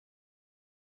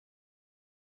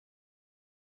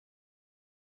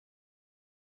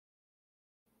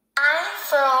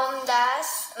from the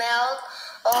smell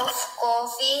of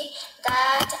coffee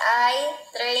that I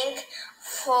drink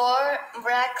for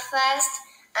breakfast.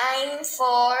 I'm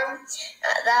from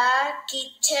the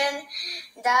kitchen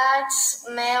that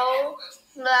smells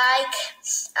like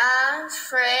a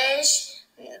fresh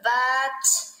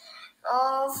batch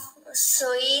of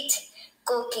sweet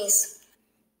cookies.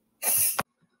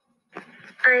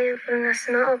 I am from the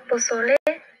smell of pozole,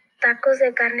 tacos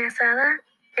de carne asada,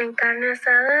 and carne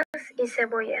asadas y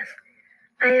cebollas.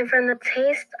 I am from the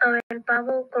taste of el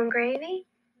pavo con gravy,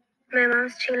 my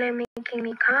mom's chile making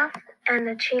me cough, and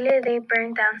the chile they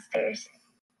burn downstairs.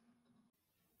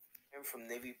 I am from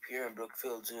Navy Pier and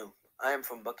Brookfield Zoo. I am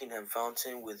from Buckingham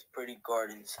Fountain with pretty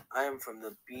gardens. I am from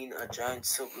the Bean, a giant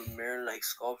silver mirror-like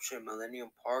sculpture in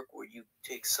Millennium Park where you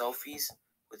take selfies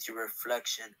with your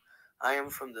reflection. I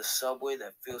am from the subway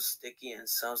that feels sticky and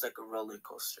sounds like a roller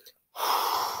coaster.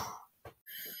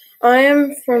 I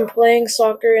am from playing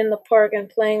soccer in the park and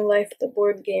playing Life the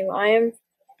board game. I am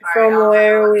from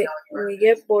where we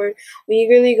get bored. We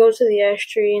eagerly go to the ash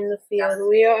tree in the field.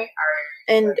 We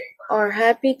are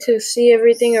happy to see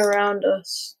everything around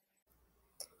us.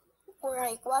 Where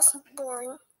I wasn't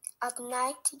born, at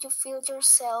night you feel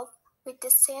yourself with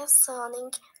the sad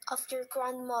sounding of your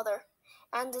grandmother,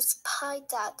 and despite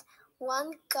that,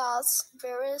 one goes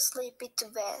very sleepy to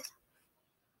bed.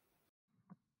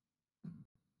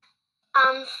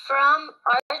 I'm from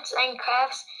arts and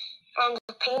crafts and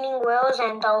painting whales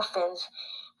and dolphins.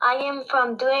 I am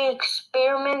from doing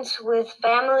experiments with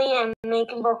family and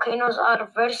making volcanoes out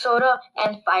of red soda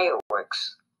and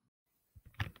fireworks.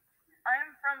 I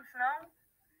am from snow.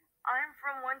 I am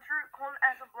from winter, cold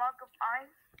as a block of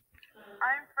ice.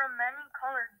 I am from many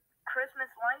colored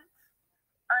Christmas lights.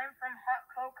 I am from hot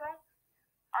cocoa.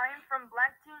 I am from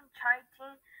black tea, chai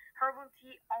tea, herbal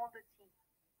tea, all the tea.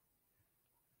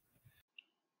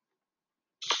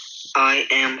 I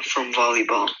am from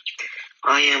volleyball.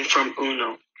 I am from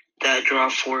Uno. That draw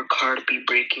 4 card be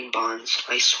breaking bonds,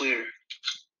 I swear.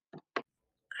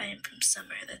 I am from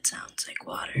summer that sounds like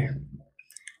water.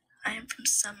 I am from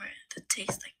summer that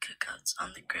tastes like cookouts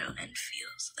on the grill and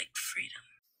feels like freedom.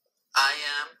 I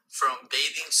am from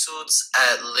bathing suits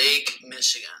at Lake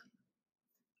Michigan.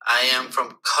 I am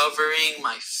from covering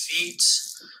my feet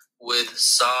with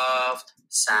soft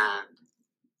sand.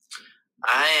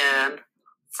 I am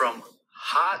from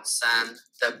hot sand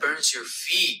that burns your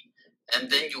feet and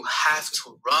then you have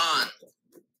to run.